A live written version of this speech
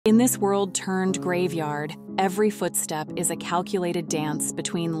In this world-turned graveyard, every footstep is a calculated dance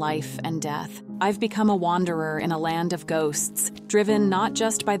between life and death. I've become a wanderer in a land of ghosts, driven not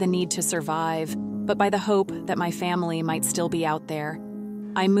just by the need to survive, but by the hope that my family might still be out there.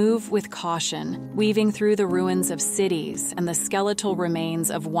 I move with caution, weaving through the ruins of cities and the skeletal remains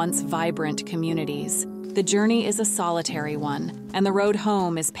of once vibrant communities. The journey is a solitary one, and the road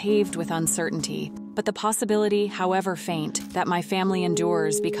home is paved with uncertainty. But the possibility, however faint, that my family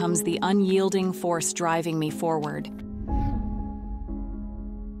endures becomes the unyielding force driving me forward.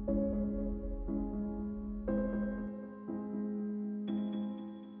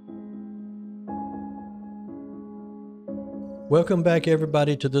 Welcome back,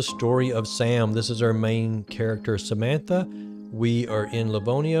 everybody, to the story of Sam. This is our main character, Samantha. We are in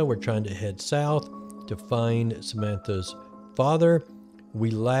Livonia. We're trying to head south to find Samantha's father. We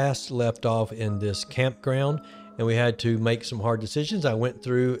last left off in this campground and we had to make some hard decisions. I went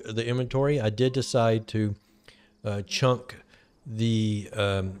through the inventory. I did decide to chunk the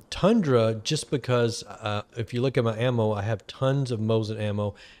Tundra just because if you look at my ammo, I have tons of Mosin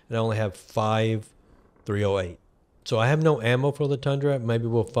ammo and I only have 5 308. So I have no ammo for the Tundra. Maybe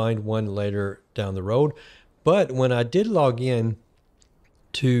we'll find one later down the road. But when I did log in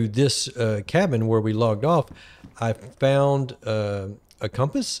to this cabin where we logged off, I found a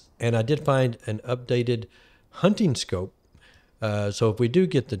compass, and I did find an updated hunting scope. So if we do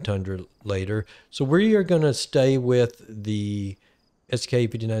get the Tundra later, so we are going to stay with the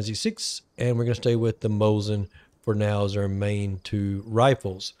SK59Z6, and we're going to stay with the Mosin for now as our main 2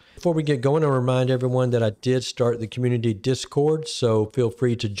 rifles. Before we get going, I'll remind everyone that I did start the community Discord, so feel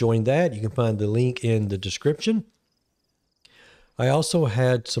free to join that. You can find the link in the description. I also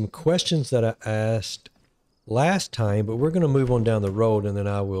had some questions that I asked last time, but we're going to move on down the road and then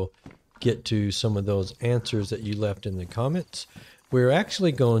I will get to some of those answers that you left in the comments. We're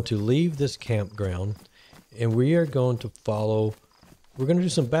actually going to leave this campground and we are going to follow, we're going to do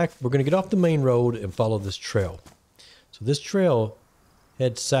some we're going to get off the main road and follow this trail. So this trail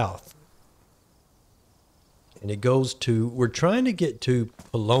heads south and it goes to, we're trying to get to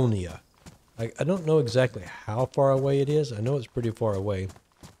Polana. I don't know exactly how far away it is. I know it's pretty far away,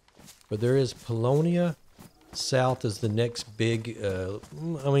 but there is Polana. South is the next big,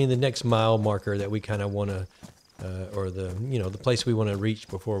 the next mile marker that we kind of want to, or the place we want to reach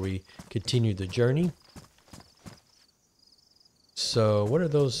before we continue the journey. So what do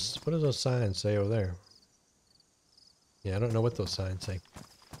those signs say over there? Yeah, I don't know what those signs say.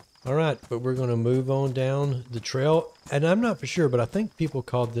 All right, but we're going to move on down the trail, and I'm not for sure, but I think people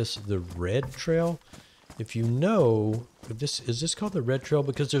call this the Red Trail. If you know, is this called the Red Trail?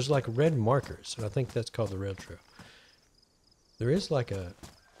 Because there's like red markers, and I think that's called the Red Trail. There is like a,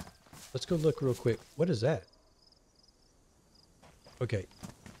 let's go look real quick. What is that? Okay,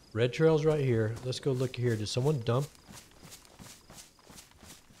 Red Trail's right here. Let's go look here. Did someone dump?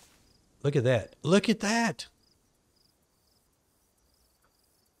 Look at that. Look at that.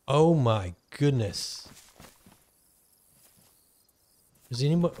 Oh my goodness.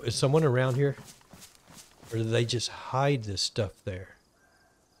 Is someone around here? Or do they just hide this stuff there?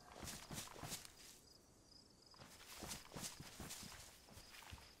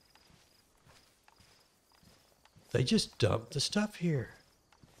 They just dumped the stuff here.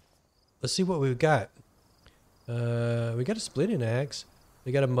 Let's see what we've got. We got a splitting axe.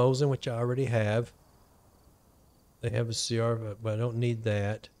 They got a Mosin, which I already have. They have a CR, but I don't need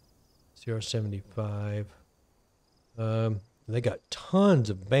that. CR75. They got tons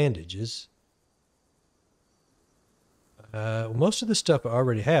of bandages. Most of the stuff I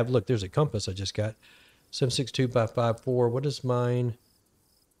already have. Look, there's a compass I just got. 762 by 54. What is mine?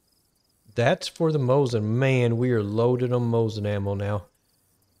 That's for the Mosin. Man, we are loaded on Mosin ammo now.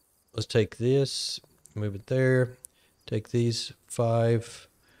 Let's take this, move it there. Take these 5,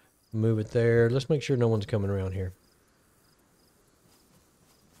 move it there. Let's make sure no one's coming around here.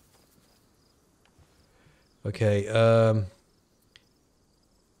 Okay,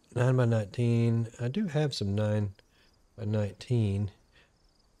 9 by 19. I do have some 9 by 19.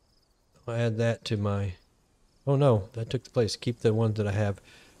 I'll add that to my, oh no, that took the place. Keep the ones that I have.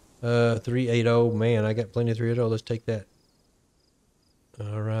 380, man, I got plenty of 380. Let's take that.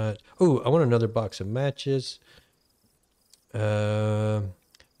 All right. Oh, I want another box of matches. I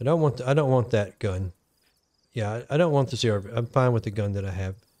don't want that gun. Yeah, I don't want the CR. I'm fine with the gun that I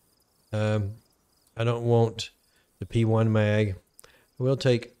have. I don't want the P1 mag. I will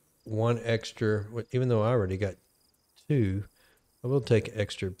take 1 extra, even though I already got 2. I will take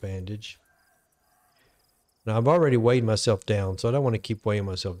extra bandage. Now I've already weighed myself down, so I don't want to keep weighing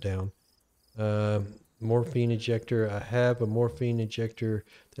myself down. Morphine ejector. I have a morphine ejector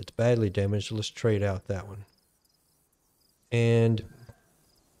that's badly damaged. So let's trade out that one. And did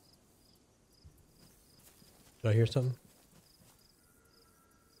I hear something?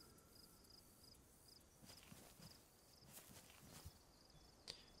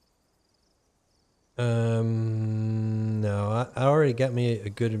 No, I already got me a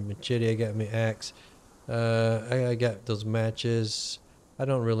good machete. I got me axe. I got those matches. I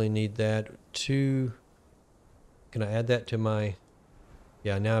don't really need that. Can I add that to my,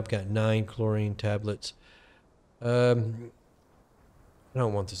 yeah, now I've got 9 chlorine tablets. I don't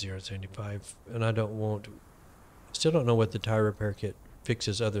want the 0.75, and I still don't know what the tire repair kit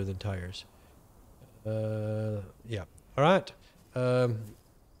fixes other than tires. Yeah. All right.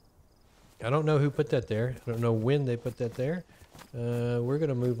 I don't know who put that there. I don't know when they put that there. We're going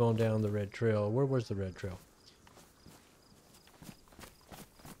to move on down the red trail. Where was the red trail?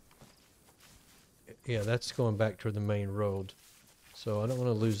 Yeah, that's going back toward the main road. So I don't want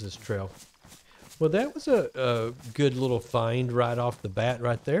to lose this trail. Well, that was a good little find right off the bat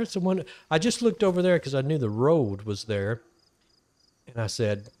right there. Someone, I just looked over there because I knew the road was there. And I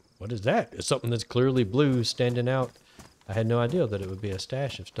said, what is that? It's something that's clearly blue standing out. I had no idea that it would be a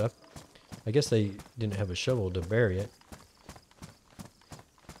stash of stuff. I guess they didn't have a shovel to bury it.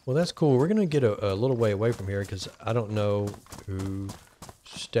 Well, that's cool. We're going to get a little way away from here because I don't know who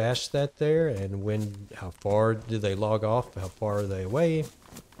stashed that there and how far did they log off? How far are they away?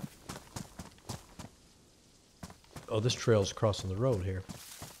 Oh, this trail's crossing the road here.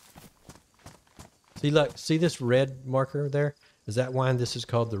 See this red marker there? Is that why this is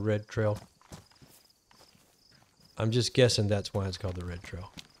called the red trail? I'm just guessing that's why it's called the red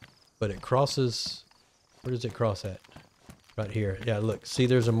trail. But it crosses, where does it cross at? Right here. Yeah, look, see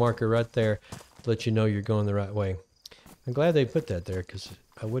there's a marker right there to let you know you're going the right way. I'm glad they put that there because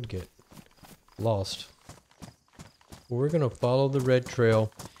I would get lost. Well, we're going to follow the red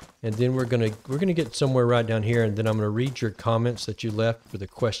trail, and then we're going to get somewhere right down here, and then I'm going to read your comments that you left for the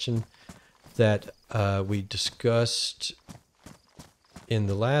question that we discussed in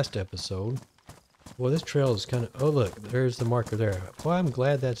the last episode. Well, this trail is kind of... Oh, look, there's the marker there. Well, I'm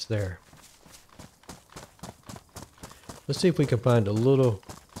glad that's there. Let's see if we can find a little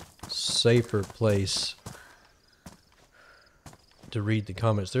safer place to read the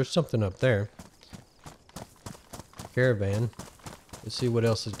comments. There's something up there. Caravan. Let's see what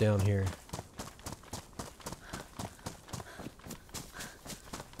else is down here.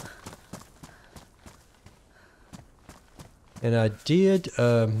 And I did...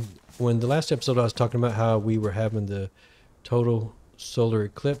 when the last episode I was talking about how we were having the total solar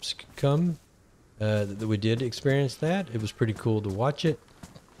eclipse come, that we did experience that. It was pretty cool to watch it.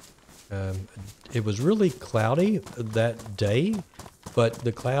 It was really cloudy that day, but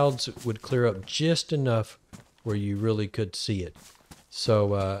the clouds would clear up just enough where you really could see it.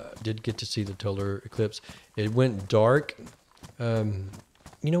 So did get to see the total eclipse. It went dark. You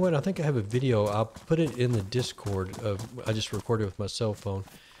know what? I think I have a video. I'll put it in the Discord. I just recorded with my cell phone,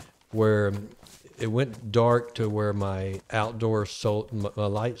 where it went dark to where my outdoor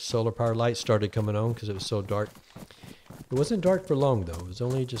solar power lights started coming on because it was so dark. It wasn't dark for long though. It was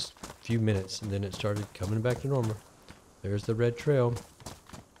only just a few minutes, and then it started coming back to normal. There's the red trail.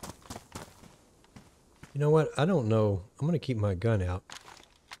 You know what? I don't know. I'm going to keep my gun out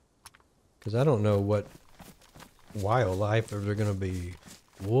because I don't know what wildlife, if they're going to be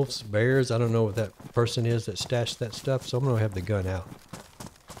wolves, bears. I don't know what that person is that stashed that stuff, so I'm going to have the gun out.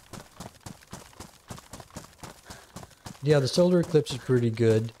 Yeah, the solar eclipse is pretty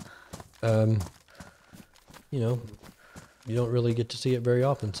good. You know, you don't really get to see it very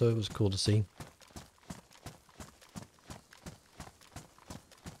often, so it was cool to see.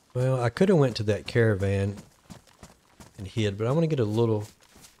 Well, I could have went to that caravan and hid, but I want to get a little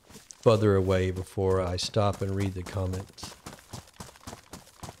further away before I stop and read the comments.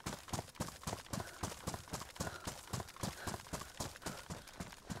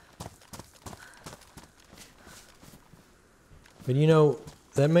 But you know,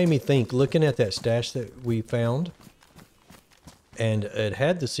 that made me think, looking at that stash that we found, and it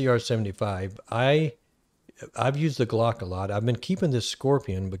had the CR-75. I've used the Glock a lot. I've been keeping this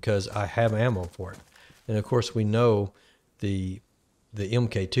Scorpion because I have ammo for it. And of course we know the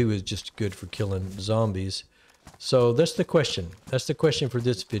MK2 is just good for killing zombies. So that's the question. That's the question for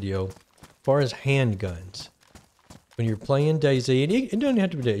this video. As far as handguns, when you're playing DayZ, and it doesn't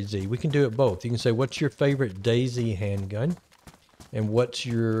have to be DayZ, we can do it both. You can say, what's your favorite DayZ handgun? And what's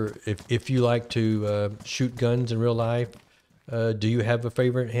your, if you like to shoot guns in real life, do you have a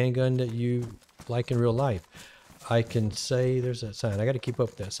favorite handgun that you like in real life? I can say, there's that sign. I got to keep up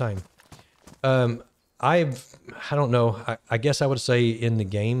with that sign. I don't know. I guess I would say in the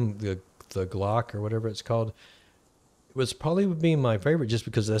game, the Glock or whatever it's called, it was probably would be my favorite just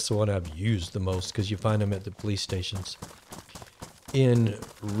because that's the one I've used the most, because you find them at the police stations. In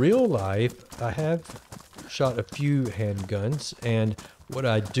real life, I have shot a few handguns, and what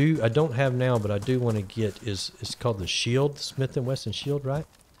I don't have now, but I do want to get is, it's called the Shield, Smith & Wesson Shield, right?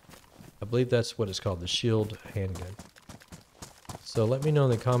 I believe that's what it's called, the Shield handgun. So let me know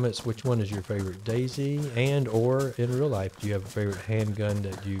in the comments which one is your favorite, DayZ, and or in real life, do you have a favorite handgun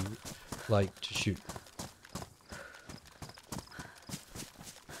that you like to shoot?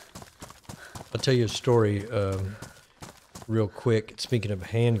 I'll tell you a story real quick. Speaking of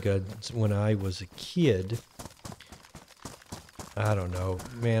handguns, when I was a kid, I don't know,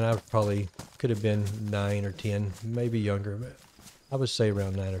 man, I probably could have been 9 or 10, maybe younger, but I would say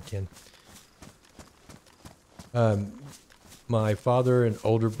around 9 or 10. My father and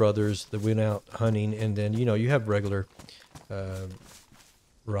older brothers that went out hunting, and then, you know, you have regular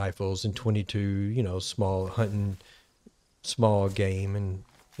rifles and 22, you know, small hunting, small game, and,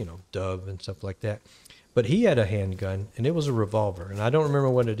 you know, dove and stuff like that. But he had a handgun, and it was a revolver, and I don't remember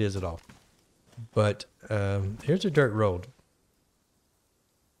what it is at all. But here's a dirt road.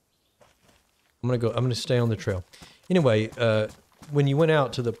 I'm gonna stay on the trail. Anyway, when you went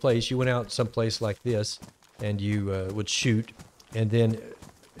out to the place, you went out someplace like this, and you would shoot, and then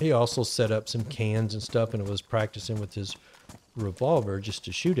he also set up some cans and stuff, and was practicing with his revolver just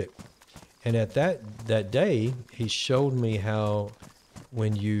to shoot it. And at that day, he showed me how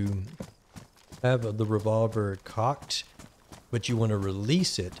when you have the revolver cocked, but you want to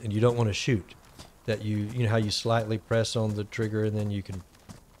release it and you don't want to shoot, that you know how you slightly press on the trigger and then you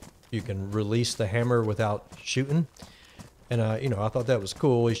can release the hammer without shooting. And I thought that was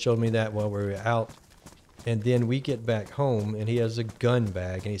cool. He showed me that while we were out. And then we get back home, and he has a gun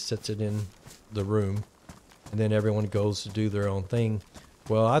bag, and he sets it in the room, and then everyone goes to do their own thing.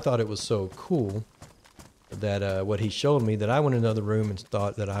 Well, I thought it was so cool that what he showed me, that I went in another room and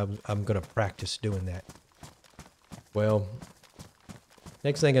thought that I'm going to practice doing that. Well,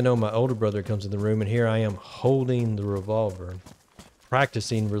 next thing I know, my older brother comes in the room, and here I am holding the revolver,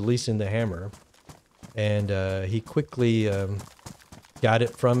 practicing releasing the hammer. And he quickly got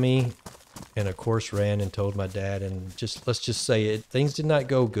it from me, and of course ran and told my dad, and let's just say things did not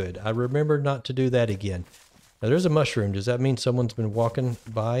go good. I remember not to do that again. Now there's a mushroom. Does that mean someone's been walking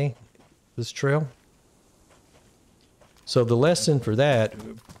by this trail? So the lesson for that,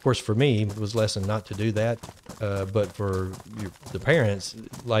 of course for me, was lesson not to do that. But for the parents,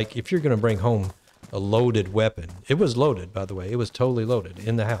 like if you're going to bring home a loaded weapon, it was loaded, by the way, it was totally loaded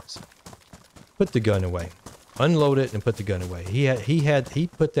in the house. Put the gun away. Unload it and put the gun away. He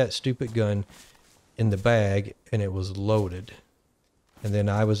put that stupid gun in the bag, and it was loaded. And then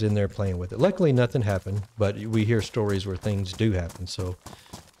I was in there playing with it. Luckily, nothing happened, but we hear stories where things do happen. So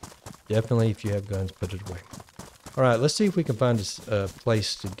definitely, if you have guns, put it away. All right, let's see if we can find a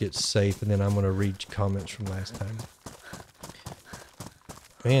place to get safe, and then I'm going to read comments from last time.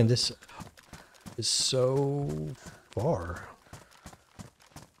 Man, this is so far.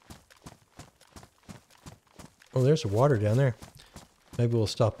 Oh, there's water down there. Maybe we'll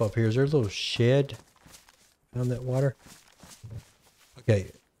stop up here. Is there a little shed down that water?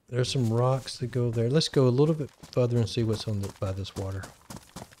 Okay, there's some rocks that go there. Let's go a little bit further and see what's by this water.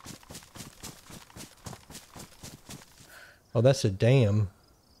 Oh, that's a dam.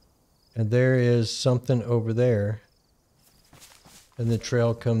 And there is something over there. And the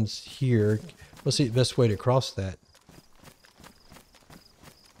trail comes here. Let's see the best way to cross that.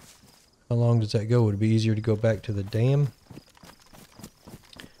 How long does that go? Would it be easier to go back to the dam?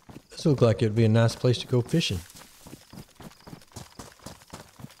 This looks like it would be a nice place to go fishing.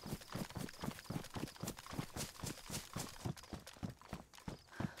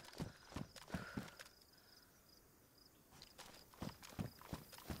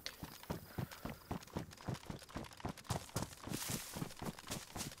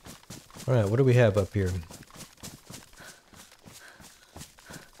 All right, what do we have up here?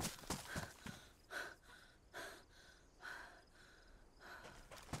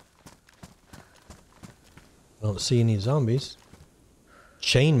 I don't see any zombies.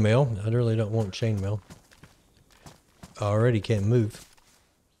 Chainmail. I really don't want chainmail. I already can't move.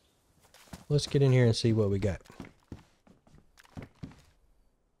 Let's get in here and see what we got.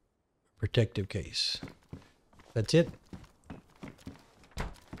 Protective case. That's it.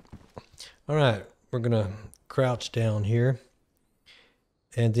 All right, we're going to crouch down here.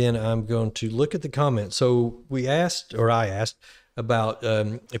 And then I'm going to look at the comments. So we asked, or I asked, about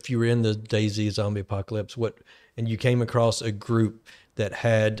if you were in the DayZ zombie apocalypse, and you came across a group that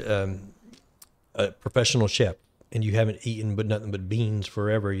had a professional chef and you haven't eaten but nothing but beans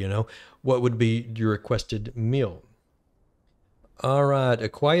forever, you know, what would be your requested meal? All right, a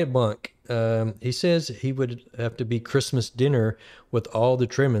quiet monk. He says he would have to be Christmas dinner with all the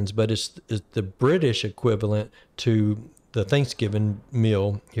trimmings, but it's the British equivalent to the Thanksgiving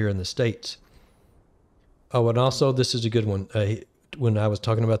meal here in the States. Oh, and also, this is a good one. When I was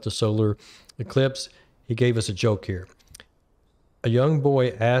talking about the solar eclipse, he gave us a joke here. A young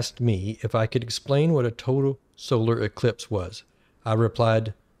boy asked me if I could explain what a total solar eclipse was. I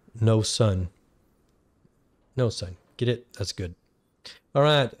replied, no sun. No sun. Get it? That's good. All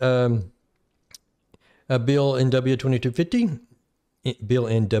right. Bill NW 2250, Bill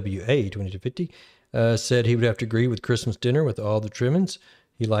NWA 2250, said he would have to agree with Christmas dinner with all the trimmings.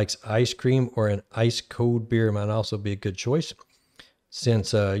 He likes ice cream or an ice cold beer might also be a good choice.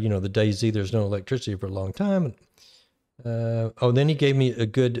 Since, you know, the DayZ, there's no electricity for a long time. Then he gave me a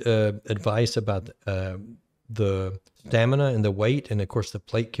good advice about the stamina and the weight. And, of course, the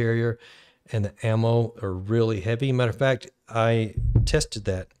plate carrier and the ammo are really heavy. Matter of fact, I tested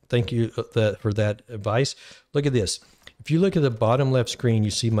that. Thank you for that advice. Look at this. If you look at the bottom left screen,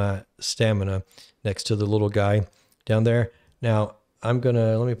 you see my stamina next to the little guy down there. Now, let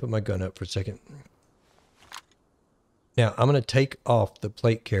me put my gun up for a second. Now, I'm going to take off the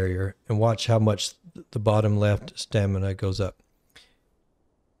plate carrier and watch how much the bottom left stamina goes up.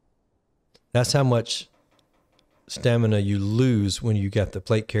 That's how much stamina you lose when you got the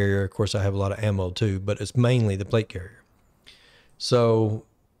plate carrier. Of course, I have a lot of ammo too, but it's mainly the plate carrier. So,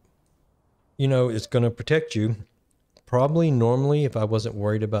 you know, it's going to protect you. Probably normally, if I wasn't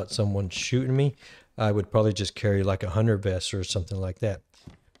worried about someone shooting me, I would probably just carry like a hunter vest or something like that.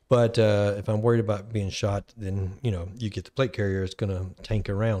 But if I'm worried about being shot, then, you know, you get the plate carrier, it's going to tank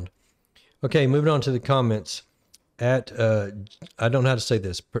around. Okay, moving on to the comments. I don't know how to say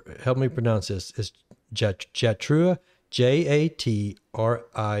this. Help me pronounce this. It's Jatrua, Jatriu.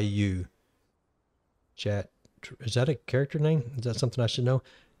 Is that a character name? Is that something I should know?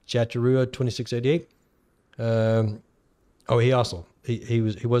 Jatrua 2688.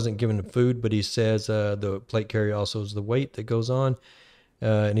 He wasn't given the food, but he says the plate carrier also is the weight that goes on.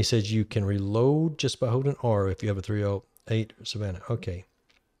 And he says you can reload just by holding R if you have a 308 Savannah. Okay.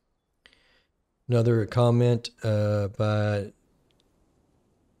 Another comment by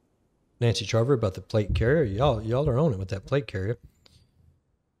Nancy Charver about the plate carrier. Y'all are on it with that plate carrier.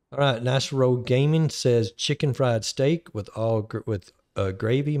 All right. National Road Gaming says chicken fried steak with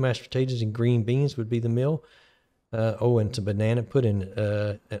gravy, mashed potatoes, and green beans would be the meal. And some banana pudding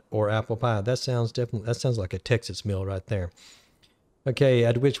or apple pie. That sounds like a Texas meal right there. Okay,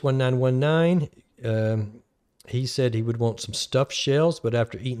 Adwitch1919, he said he would want some stuffed shells, but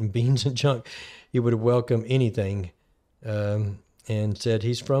after eating beans and junk, he would welcome anything, and said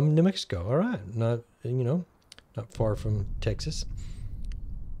he's from New Mexico. All right, not far from Texas.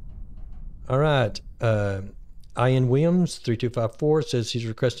 All right, Ian Williams 3254 says he's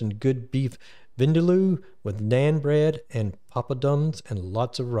requesting good beef vindaloo with naan bread and papadums and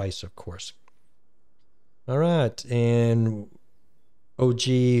lots of rice, of course. All right, and OG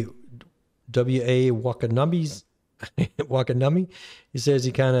WA Wakanami, he says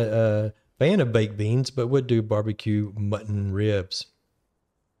he kind of fan of baked beans, but would do barbecue mutton ribs.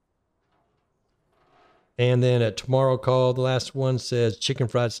 And then at Tomorrow Call, the last one says chicken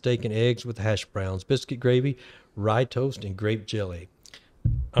fried steak and eggs with hash browns, biscuit gravy, rye toast, and grape jelly.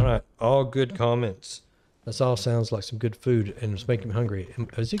 All right, all good comments. This all sounds like some good food, and it's making me hungry.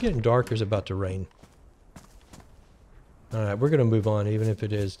 Is it getting dark or is it about to rain? All right, we're going to move on, even if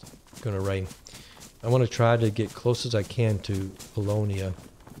it is going to rain. I want to try to get close as I can to Polonia.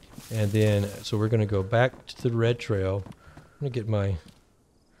 And then, so we're going to go back to the red trail. I'm going to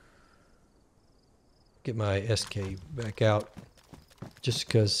get my SK back out, just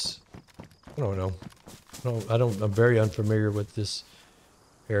because, I don't know. I'm very unfamiliar with this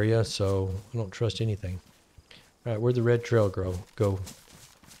area, so I don't trust anything. All right, where'd the red trail go?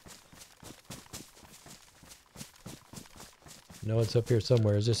 No, it's up here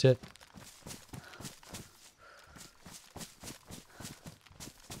somewhere. Is this it?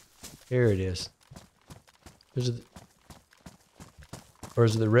 Here it is. Or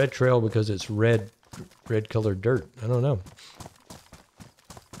is it the red trail because it's red colored dirt? I don't know.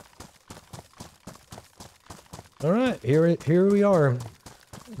 All right, here we are.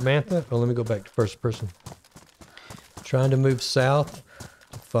 Mantha. Oh, let me go back to first person. Trying to move south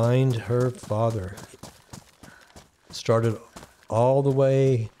to find her father. Started all the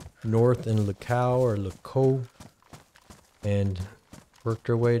way north in Lecaux and worked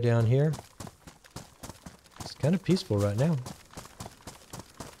our way down here. It's kind of peaceful right now.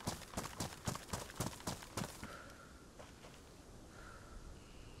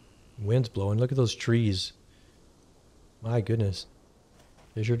 Wind's blowing. Look at those trees. My goodness.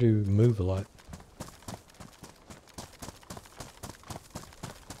 They sure do move a lot.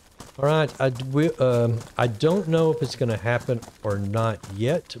 Alright, I don't know if it's going to happen or not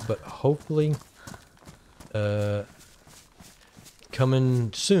yet, but hopefully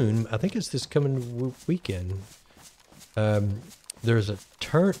coming soon. I think it's this coming weekend. There's a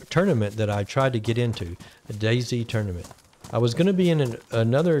tournament that I tried to get into, a DayZ tournament. I was going to be in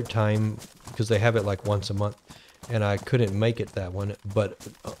another time because they have it like once a month, and I couldn't make it that one. But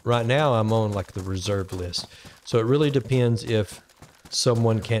right now I'm on like the reserve list. So it really depends. If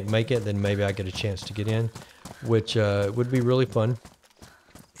someone can't make it, then maybe I get a chance to get in, which would be really fun.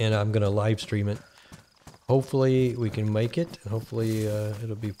 And I'm going to live stream it. Hopefully we can make it, and hopefully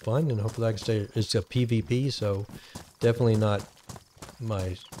it'll be fun, and hopefully I can stay. It's a PvP, so definitely not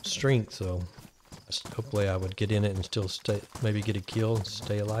my strength, so hopefully I would get in it and still stay, maybe get a kill and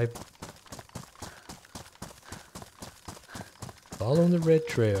stay alive. Following the red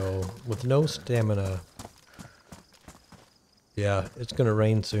trail with no stamina. Yeah, it's gonna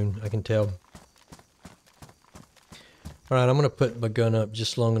rain soon, I can tell. Alright, I'm gonna put my gun up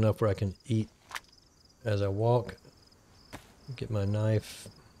just long enough where I can eat as I walk. Get my knife.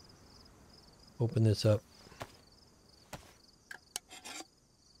 Open this up.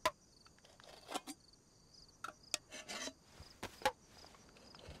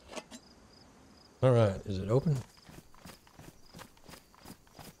 Alright, is it open?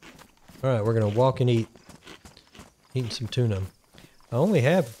 Alright, we're going to walk and eat. Eating some tuna. I only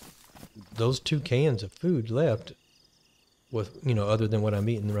have those 2 cans of food left with, you know, other than what I'm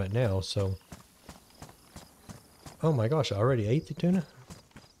eating right now, so. Oh my gosh, I already ate the tuna?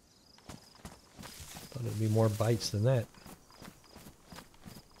 Thought it'd be more bites than that.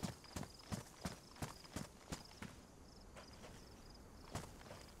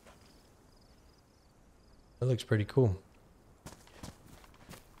 That looks pretty cool.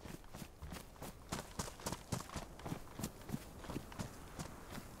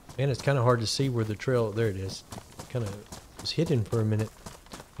 And it's kind of hard to see where the trail, there it is. Kind of was hidden for a minute.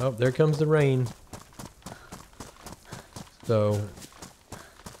 Oh, there comes the rain. So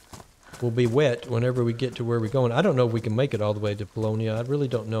we'll be wet whenever we get to where we're going. I don't know if we can make it all the way to Polana. I really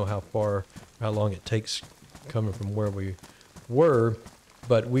don't know how long it takes coming from where we were,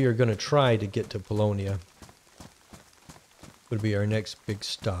 but we are going to try to get to Polana. Would be our next big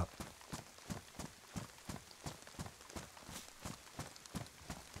stop.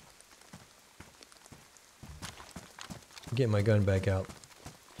 Get my gun back out.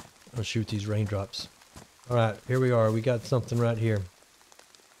 I'll shoot these raindrops. Alright, here we are. We got something right here.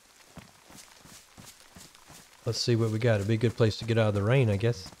 Let's see what we got. It'd be a good place to get out of the rain, I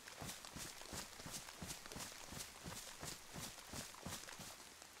guess.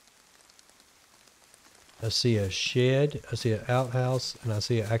 I see a shed, I see an outhouse, and I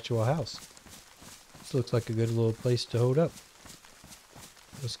see an actual house. This looks like a good little place to hold up.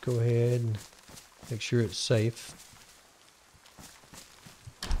 Let's go ahead and make sure it's safe.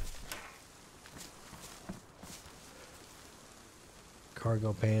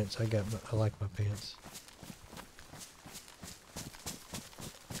 Cargo pants. I like my pants.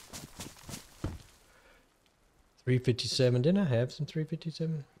 .357. Didn't I have some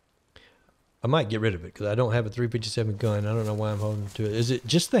 .357? I might get rid of it because I don't have a .357 gun. I don't know why I'm holding to it. Is it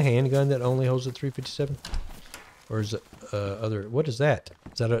just the handgun that only holds a .357, or is it other? What is that?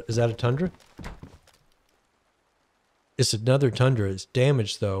 Is that a Tundra? It's another Tundra. It's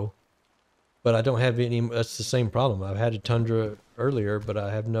damaged though, but I don't have any. That's the same problem. I've had a Tundra earlier, but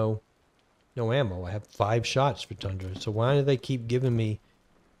I have no ammo. I have 5 shots for Tundra. So why do they keep giving me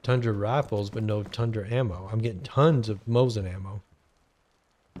Tundra rifles but no Tundra ammo? I'm getting tons of Mosin ammo.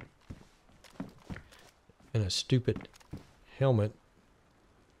 And a stupid helmet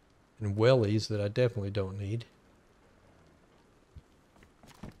and wellies that I definitely don't need.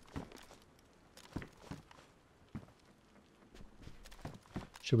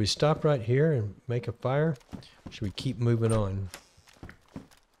 Should we stop right here and make a fire? Or should we keep moving on?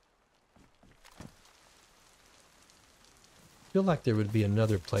 I feel like there would be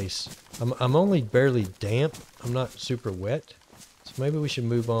another place. I'm only barely damp. I'm not super wet. So maybe we should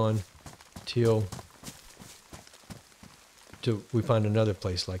move on till we find another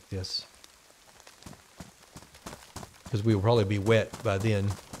place like this. Because we will probably be wet by then.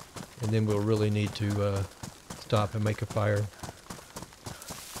 And then we'll really need to stop and make a fire.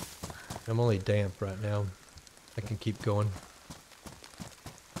 I'm only damp right now. I can keep going.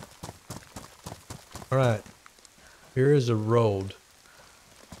 Alright. Here is a road.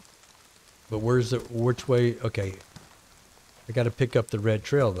 But which way? Okay. I gotta pick up the red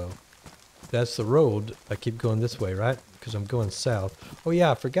trail though. that's the road. I keep going this way, right? Because I'm going south. Oh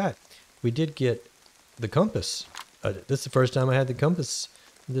yeah, I forgot. We did get the compass. This is the first time I had the compass.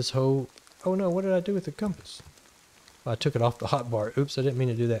 This whole... Oh no, what did I do with the compass? I took it off the hotbar. Oops, I didn't mean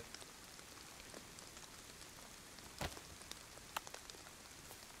to do that.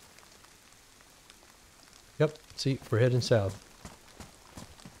 Yep, see, we're heading south.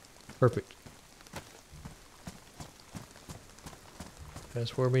 Perfect.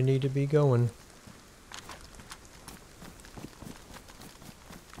 That's where we need to be going.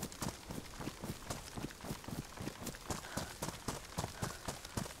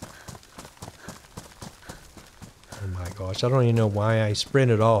 Oh my gosh, I don't even know why I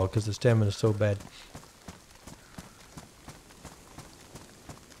sprint at all because the stamina is so bad.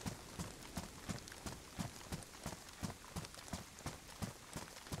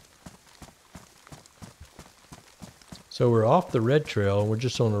 So we're off the red trail, we're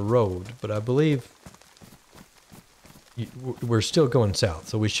just on a road, but I believe we're still going south,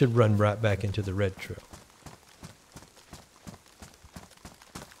 so we should run right back into the red trail.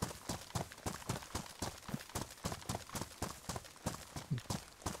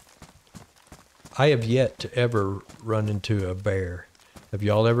 I have yet to ever run into a bear. Have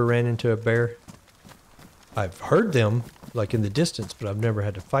y'all ever ran into a bear? I've heard them, like in the distance, but I've never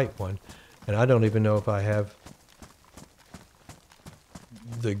had to fight one. And I don't even know if I have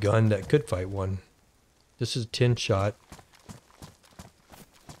the gun that could fight one. This is 10 shot.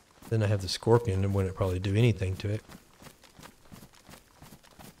 Then I have the scorpion and wouldn't probably do anything to it.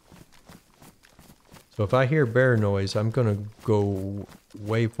 So if I hear bear noise, I'm going to go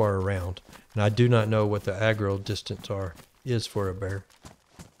way far around. And I do not know what the aggro distance is for a bear.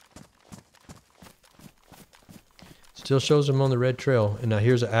 Still shows them on the red trail. And now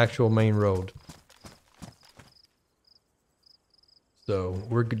here's the actual main road. So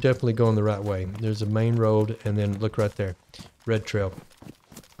we're definitely going the right way. There's a main road, and then look right there, red trail.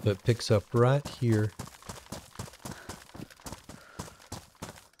 It picks up right here.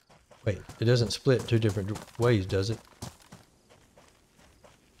 Wait, it doesn't split two different ways, does it?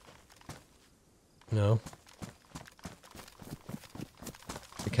 No.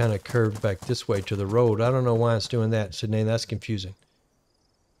 It kind of curved back this way to the road. I don't know why it's doing that, Sydney. That's confusing.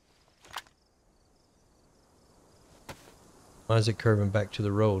 Why is it curving back to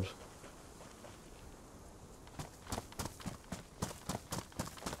the road?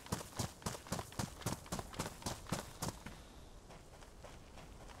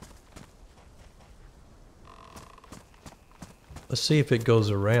 Let's see if it goes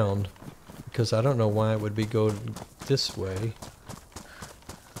around, because I don't know why it would be going this way.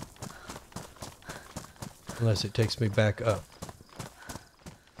 Unless it takes me back up.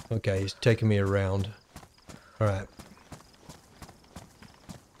 Okay, he's taking me around. Alright.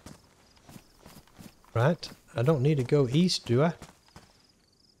 Right? I don't need to go east, do I?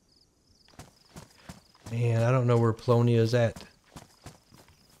 Man, I don't know where Polana is at.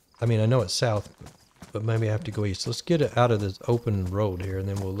 I mean, I know it's south, but maybe I have to go east. Let's get it out of this open road here, and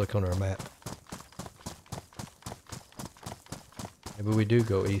then we'll look on our map. Maybe we do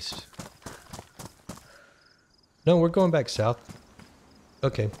go east. No, we're going back south.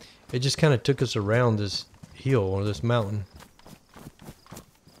 Okay. It just kind of took us around this hill or this mountain.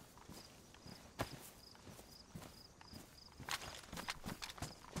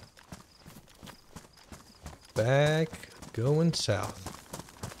 Back going south.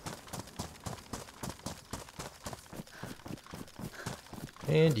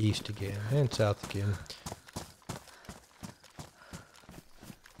 And east again, and south again.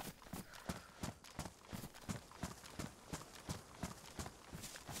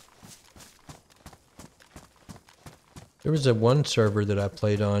 There was one server that I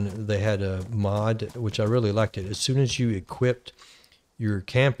played on, they had a mod, which I really liked it. As soon as you equipped your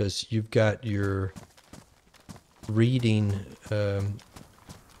campus, you've got your reading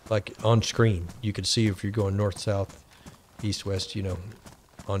like on screen. You could see if you're going north, south, east, west, you know,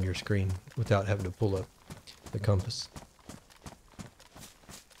 on your screen without having to pull up the compass.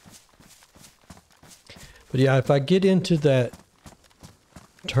 But yeah, if I get into that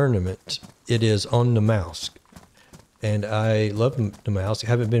tournament, it is on the mouse. And I love the mouse. I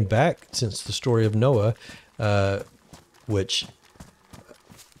haven't been back since the story of Noah, which,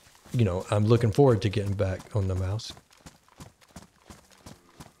 you know, I'm looking forward to getting back on the mouse.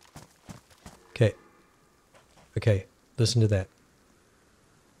 Okay. Okay, listen to that.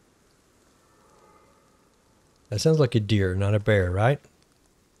 That sounds like a deer, not a bear, right?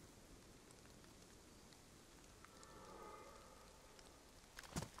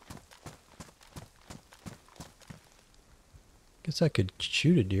 Guess I could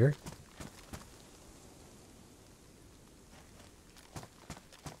shoot a deer.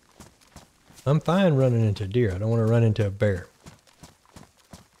 I'm fine running into deer. I don't want to run into a bear.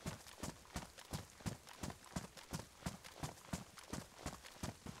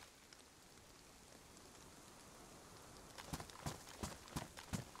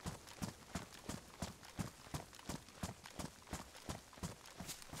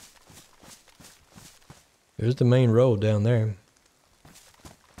 There's the main road down there.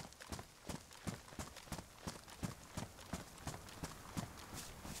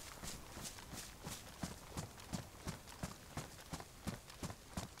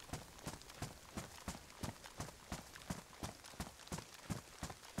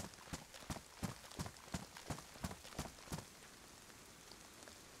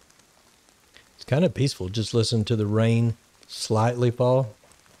 It's kind of peaceful. Just listen to the rain slightly fall.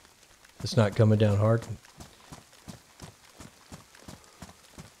 It's not coming down hard.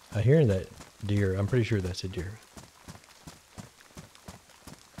 I hear that deer. I'm pretty sure that's a deer.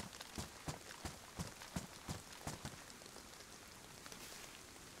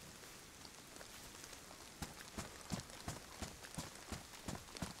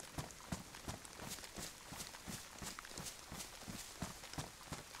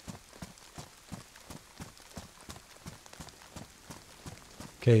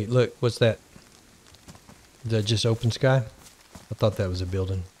 Okay, look, what's that? Is that just open sky? I thought that was a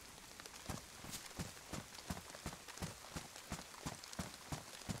building.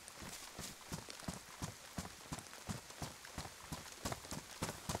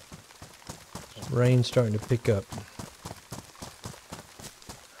 Rain's starting to pick up.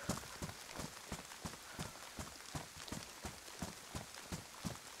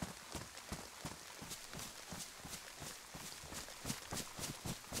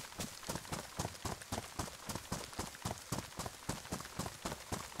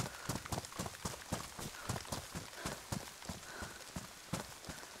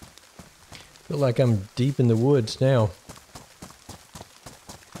 Feel like I'm deep in the woods now.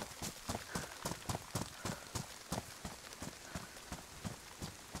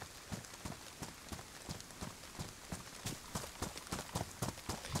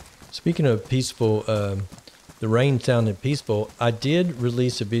 Speaking of peaceful, the rain sounded peaceful. I did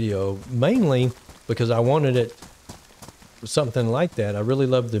release a video mainly because I wanted it something like that. I really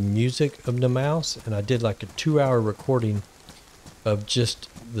love the music of the mouse, and I did like a 2-hour recording of just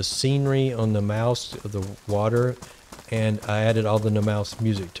the scenery on the mouse, of the water, and I added all the mouse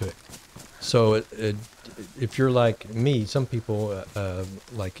music to it. So if you're like me, some people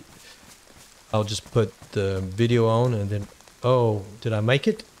like I'll just put the video on and then, oh, did I make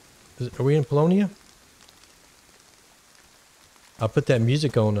it? Are we in Polana? I'll put that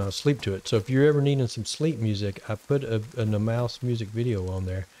music on and I'll sleep to it. So if you're ever needing some sleep music, I put a mouse music video on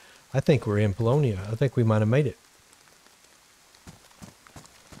there. I think we're in Polana. I think we might have made it.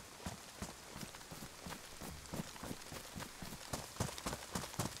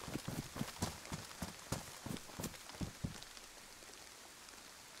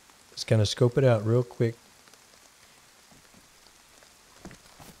 Let's kind of scope it out real quick.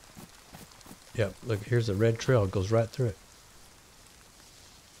 Yep, look, here's a red trail. It goes right through it.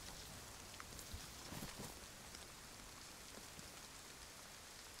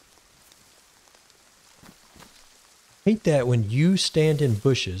 I hate that when you stand in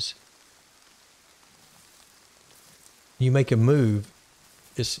bushes, you make a move,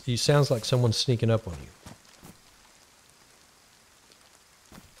 it sounds like someone's sneaking up on you.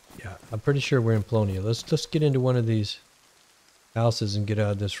 Yeah, I'm pretty sure we're in Polana. Let's get into one of these houses and get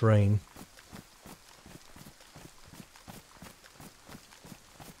out of this rain.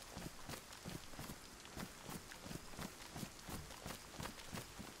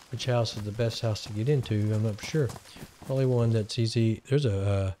 Which house is the best house to get into? I'm not sure. Probably one that's easy. There's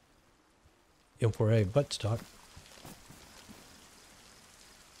a M4A buttstock.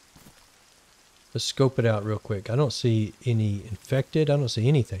 Let's scope it out real quick. I don't see any infected. I don't see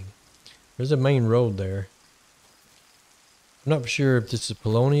anything. There's a main road there. I'm not sure if this is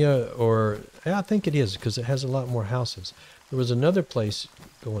Polana or... Yeah, I think it is because it has a lot more houses. There was another place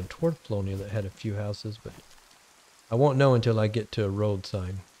going toward Polana that had a few houses, but I won't know until I get to a road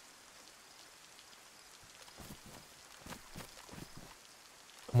sign.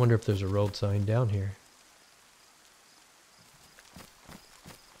 I wonder if there's a road sign down here.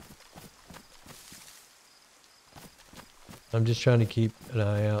 I'm just trying to keep an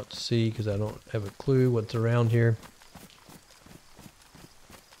eye out to see because I don't have a clue what's around here.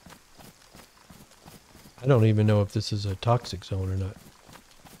 I don't even know if this is a toxic zone or not.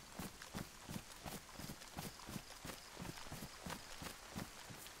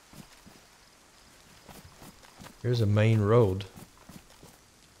 Here's a main road.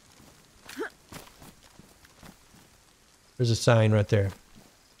 There's a sign right there.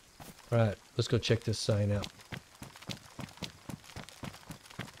 All right, let's go check this sign out.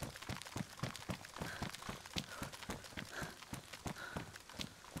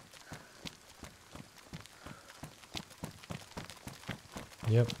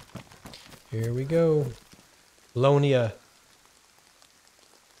 Yep. Here we go. Livonia.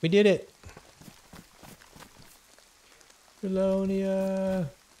 We did it. Livonia.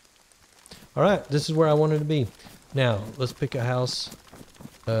 All right, this is where I wanted to be. Now, let's pick a house.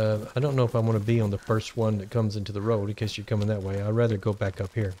 I don't know if I want to be on the first one that comes into the road in case you're coming that way. I'd rather go back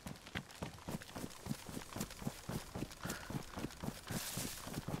up here.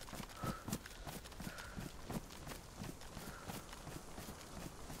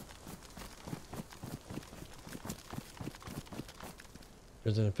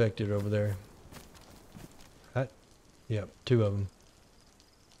 There's an infected over there. Yep, 2 of them.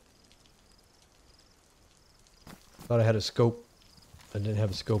 Thought I had a scope. I didn't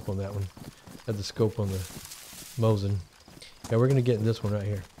have a scope on that one. Had the scope on the Mosin. Yeah, we're gonna get in this one right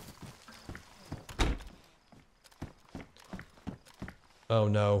here. Oh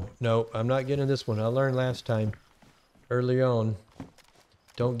no, no, I'm not getting in this one. I learned last time, early on,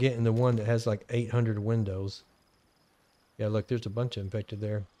 don't get in the one that has like 800 windows. Yeah, look, there's a bunch of infected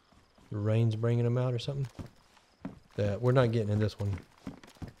there. The rain's bringing them out or something. That we're not getting in this one.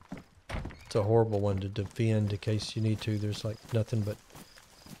 It's a horrible one to defend in case you need to. There's like nothing but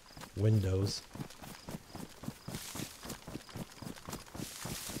windows.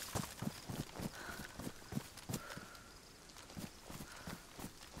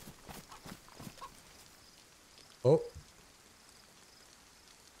 Oh.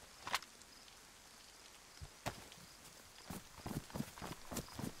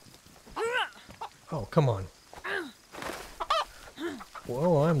 Oh, come on.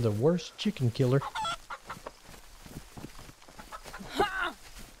 Whoa, I'm the worst chicken killer.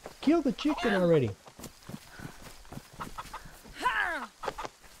 Kill the chicken already.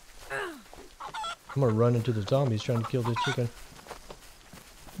 I'm gonna run into the zombies trying to kill this chicken.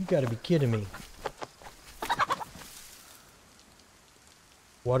 You gotta be kidding me.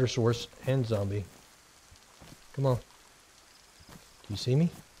 Water source and zombie. Come on. Do you see me?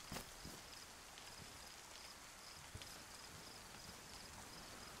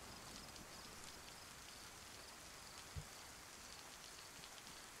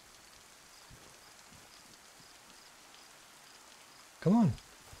 Come on.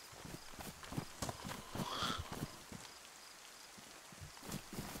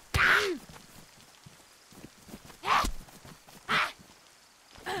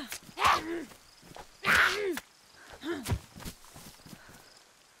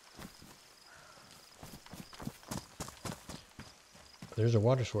 There's a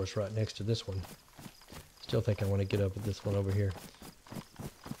water source right next to this one. Still think I want to get up at this one over here.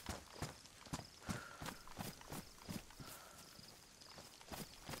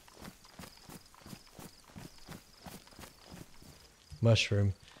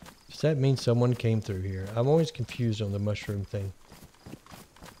 Mushroom. Does that mean someone came through here? I'm always confused on the mushroom thing.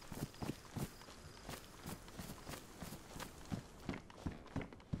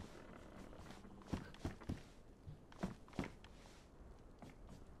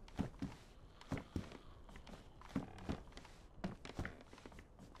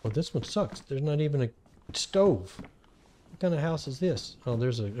 Well, this one sucks. There's not even a stove. What kind of house is this? Oh, there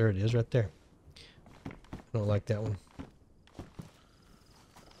it is right there. I don't like that one.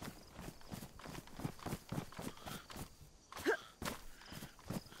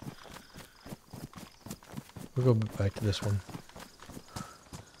 We'll go back to this one.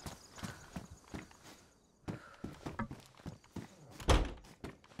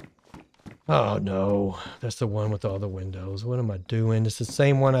 Oh no, that's the one with all the windows. What am I doing? It's the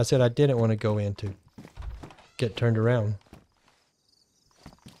same one I said I didn't want to go into. Get turned around.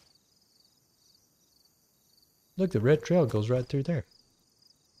 Look, the red trail goes right through there.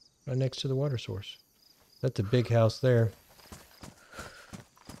 Right next to the water source. That's a big house there.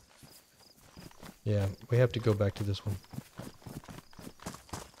 Yeah, we have to go back to this one.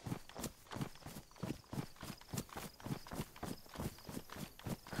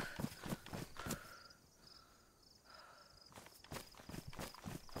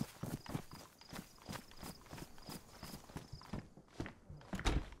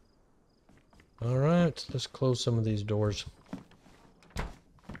 All right, let's close some of these doors.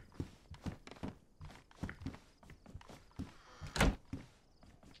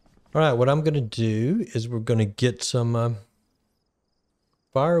 All right, what I'm going to do is we're going to get some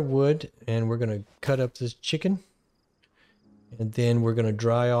firewood and we're going to cut up this chicken. And then we're going to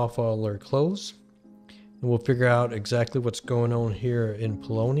dry off all our clothes. and we'll figure out exactly what's going on here in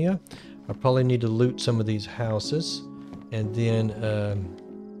Polana. I probably need to loot some of these houses and then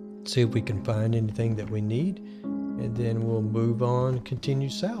see if we can find anything that we need, and then we'll move on, continue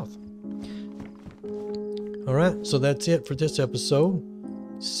south. All right, so that's it for this episode.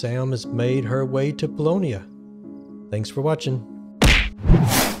 Sam has made her way to Polana. Thanks for watching.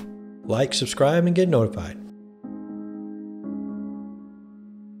 Like, subscribe, and get notified.